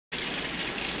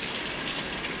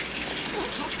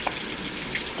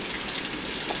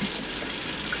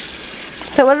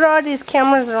So what are all these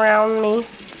cameras around me?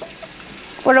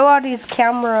 What are all these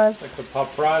cameras? Like the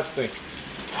paparazzi.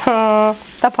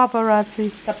 The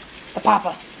paparazzi. The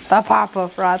papa. The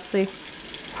paparazzi.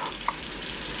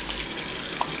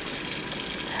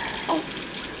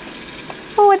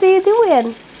 Oh, what are you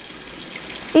doing?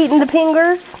 Eating the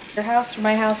fingers? Your house,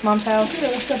 my house, mom's house.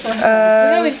 Look at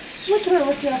her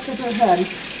looking after her head.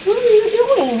 What are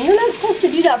you doing? You're not supposed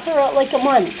to do that for like a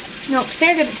month. No,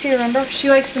 Sarah did it too, remember? She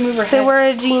likes to move her head. So we're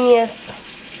a genius.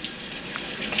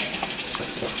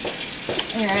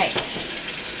 Alright.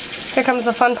 Here comes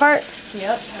the fun part.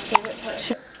 Yep. Favorite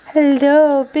part.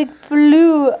 Hello, big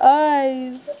blue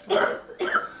eyes.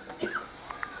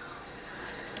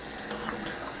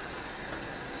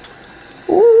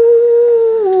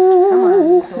 Ooh. Come on,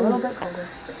 it's a little bit colder.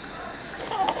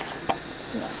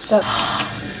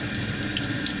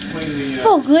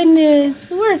 Oh goodness,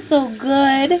 we're so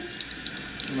good.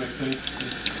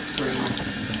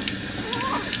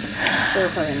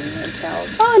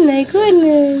 Oh my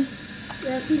goodness.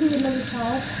 Yeah, can you get another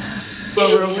towel? Oh,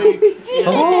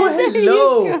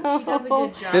 hello! She does a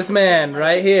good job. This man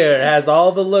right here has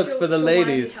all the looks for the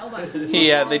ladies.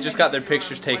 They just got their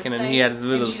pictures taken and he had a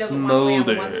little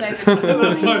smolder.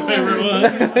 That's my favorite one.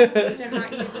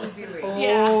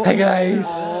 Yeah. Hi guys.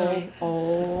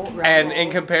 And in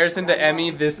comparison to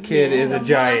Emmy, this kid is a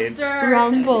giant.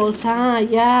 Rumbles, huh?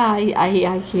 Yeah,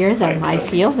 I hear them. I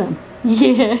feel them.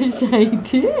 Yes, I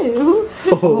do.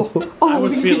 I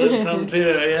was feeling some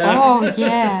too, yeah. Oh,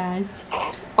 yes.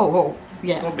 Oh,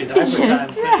 yeah. It'll be diaper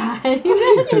time soon. Right.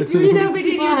 You do You have it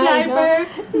in your diaper?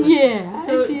 Yeah.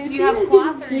 So, do you have a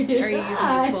cloth or are you using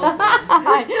disposable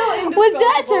ones? Well,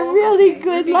 that's a really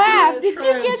good laugh. Did you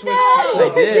get that? I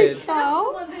did.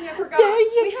 One thing I forgot. There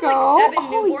you we go. have like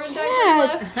 7 newborn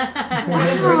diapers left.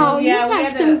 Wow, Yeah, you we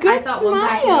have had some to- I good thought one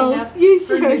pack was smiles. enough You for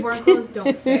sure newborn clothes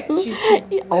don't fit. She's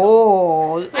too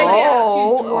Oh,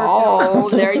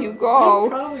 there you I'll go.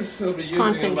 probably still be using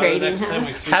Concentrating, them by the next huh? time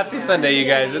we see Happy them. Sunday, you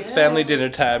guys. It's family dinner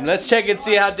time. Let's check and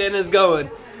see how dinner's going.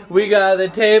 We got the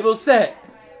table set.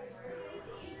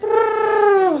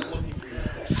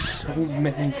 So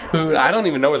many food. I don't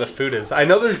even know where the food is. I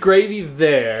know there's gravy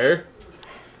there.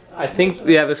 I think,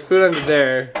 yeah, there's food under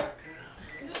there.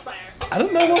 I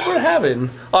don't know what we're having.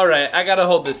 All right, I gotta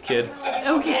hold this kid.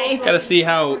 Okay. Gotta see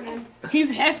how.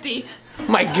 He's hefty.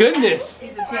 My goodness.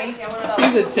 He's a tank.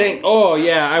 He's a tank. Oh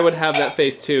yeah, I would have that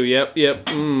face too. Yep, yep.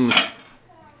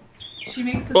 She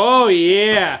makes the Oh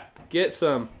yeah, get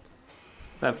some.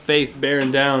 That face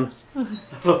bearing down.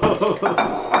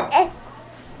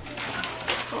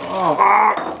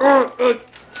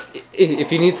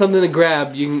 If you need something to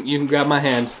grab, you can grab my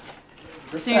hand.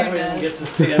 This time we didn't get to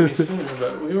see Emmy sooner,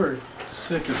 but we were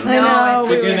sick at the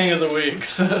beginning of the week.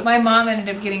 So. My mom ended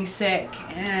up getting sick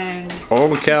and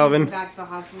Oh, Calvin, back to the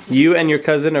hospital. you and your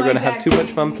cousin are My gonna have dad too much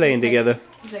came fun and playing she's together.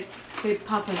 He's like, "Hey,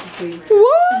 Papa's the favorite."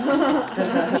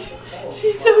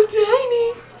 She's so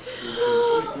tiny.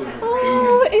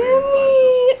 Oh,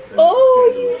 Emmy.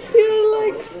 Oh, you feel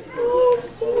like so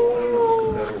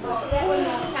small.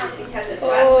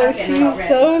 Oh, she's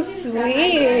so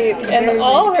sweet. And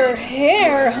all her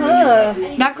hair, huh?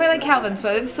 Not quite like Calvin's,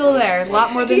 but it's still there. A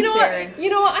lot more than Sarah's. You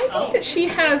know what? I think that she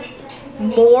has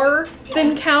more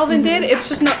than Calvin did. It's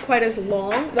just not quite as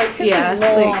long. Like his is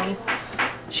long.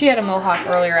 She had a mohawk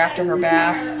earlier after her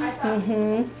bath.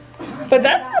 But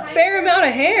that's a fair amount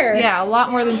of hair. Yeah, a lot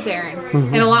more than Sarah.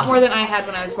 And a lot more than I had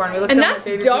when I was born. We looked And at my that's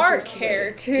baby dark pictures.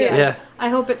 hair too. Yeah. I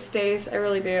hope it stays. I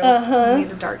really do. I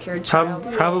need a dark-haired child.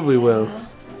 Probably will.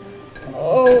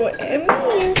 Oh, Emmy,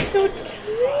 you're so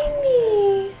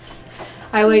tiny.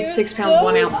 I weighed 6 pounds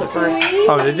 1 ounce at birth.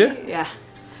 Oh, did you? Yeah.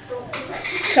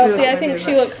 Kelsey, I think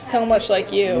she looks so much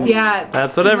like you. Yeah.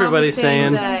 That's what Mom was everybody's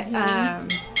saying.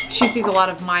 That, she sees a lot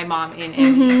of my mom in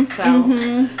Emmy, so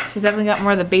she's definitely got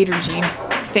more of the Bader gene,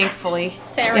 thankfully,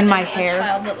 Sarah in my is hair. the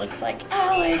child that looks like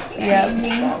Alex. Yeah. And the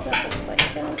child that looks like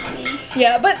Kelsey.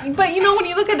 Yeah, but you know when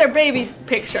you look at their baby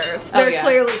pictures, they're yeah.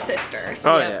 clearly sisters.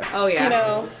 Oh yeah. Oh yeah. You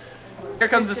know. Here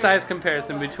comes the size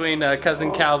comparison between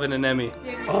cousin Calvin and Emmy.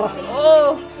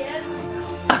 Oh.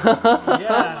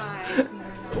 Yeah.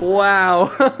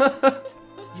 Wow.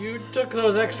 You took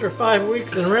those extra 5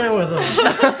 weeks and ran with them.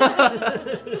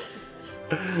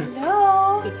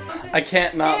 Hello. I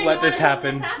can't not let this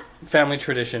happen. Family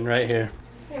tradition right here.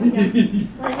 There we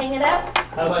go. Wanna hang it up?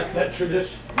 I like that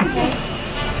tradition.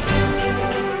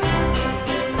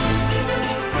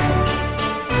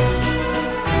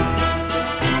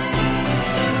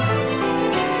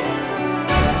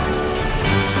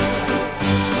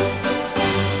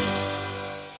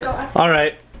 All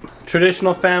right,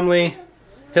 traditional family,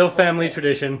 Hill family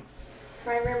tradition.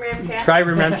 Try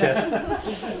Rememchess.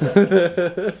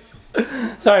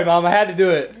 Sorry, Mom, I had to do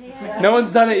it. No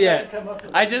one's done it yet.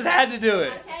 I just had to do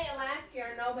it. I tell you, last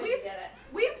year nobody did it.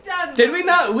 We've done. Did we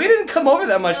not? We didn't come over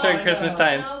that much during Christmas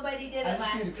time. Nobody did it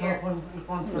last year.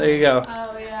 There you go.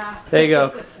 Oh yeah. There you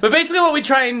go. But basically what we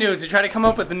try and do is we try to come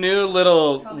up with new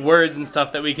little words and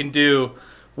stuff that we can do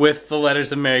with the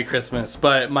letters of Merry Christmas.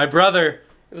 But my brother,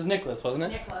 it was Nicholas, wasn't it?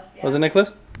 Nicholas, yeah. Was it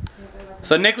Nicholas?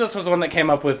 So Nicholas was the one that came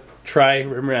up with Try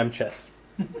Rememchess.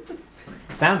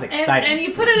 Sounds exciting. And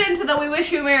you put it into the We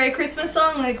Wish You a Merry Christmas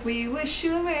song, like we wish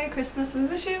you a Merry Christmas, we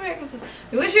wish you a Merry Christmas,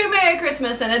 we wish you a Merry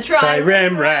Christmas, and a Try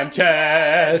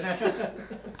Rememchess.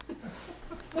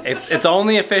 It's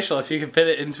only official if you can fit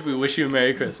it into We Wish You a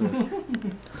Merry Christmas.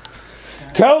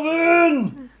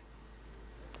 Calvin!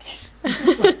 What's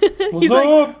He's up?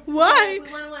 like, why? We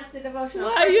want to watch the devotional.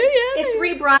 Why are you yelling? It's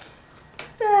rebroad.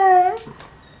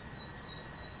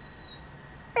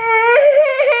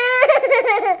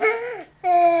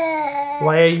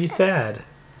 Why are you sad?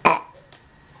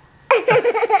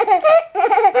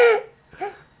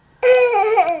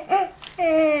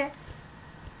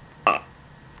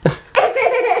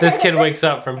 This kid wakes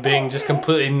up from being just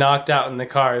completely knocked out in the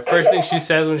car. First thing she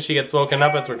says when she gets woken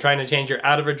up as we're trying to change her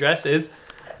out of her dress is,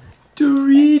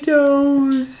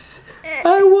 Doritos!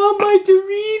 I want my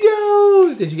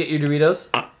Doritos! Did you get your Doritos?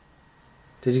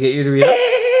 Did you get your Doritos?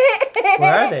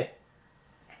 Where are they?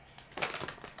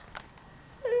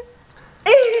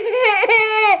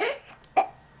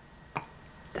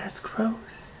 That's gross.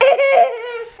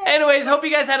 Anyways, hope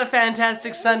you guys had a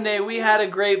fantastic Sunday. We had a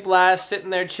great blast sitting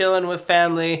there chilling with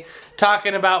family,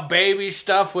 talking about baby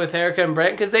stuff with Erica and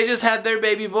Brent, because they just had their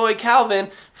baby boy Calvin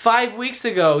 5 weeks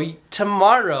ago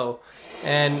tomorrow.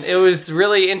 And it was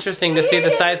really interesting to see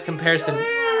the size comparison.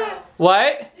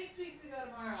 What? 6 weeks ago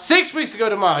tomorrow. 6 weeks ago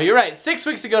tomorrow. You're right. 6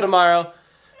 weeks ago tomorrow.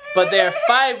 But they are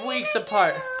 5 weeks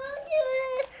apart.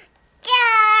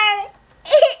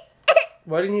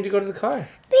 Why do you need to go to the car?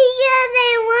 Because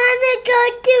I want to go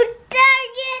to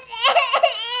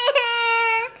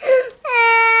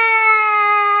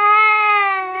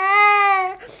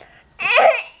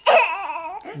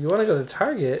Target. You want to go to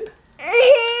Target?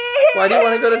 Why do you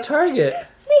want to go to Target?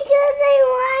 Because I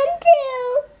want to.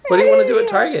 What do you want to do at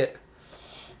Target?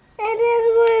 I just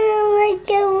want to look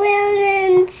around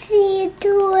and see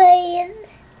toys.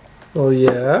 Oh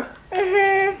yeah?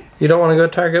 You don't want to go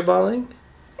Target balling?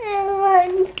 I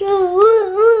want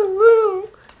to.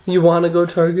 You want to go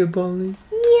Target balling?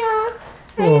 Yeah.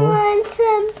 I want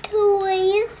some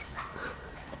toys.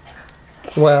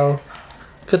 Well,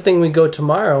 good thing we go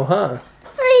tomorrow, huh?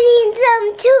 I need some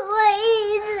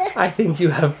toys. I think you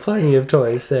have plenty of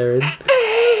toys, Sarah.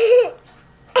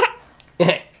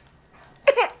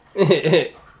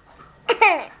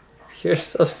 You're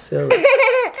so silly.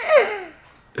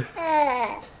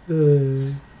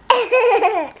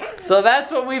 So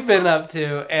that's what we've been up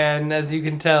to, and as you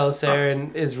can tell, Sarah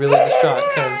is really distraught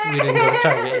because we didn't go to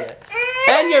Target yet.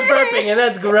 And you're burping, and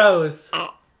that's gross.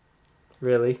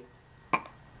 Really?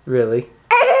 Really?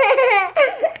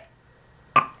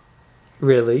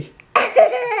 Really?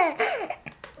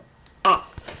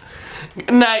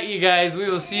 Good night, you guys. We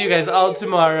will see you guys all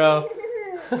tomorrow.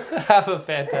 Have a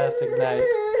fantastic night.